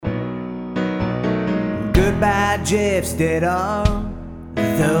Goodbye gyps did all,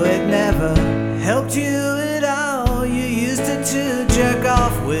 though it never helped you at all. You used it to jerk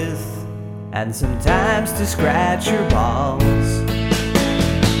off with, and sometimes to scratch your balls.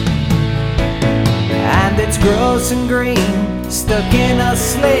 And it's gross and green, stuck in a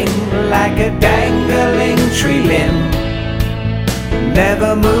sling like a dangling tree limb,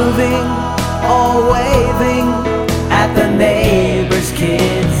 never moving or waving at the neighbor's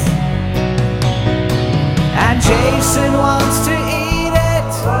kids. And Jason wants to eat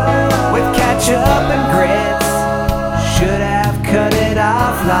it with ketchup and grits. Should have cut it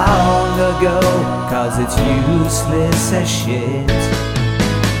off long ago, 'cause it's useless as shit.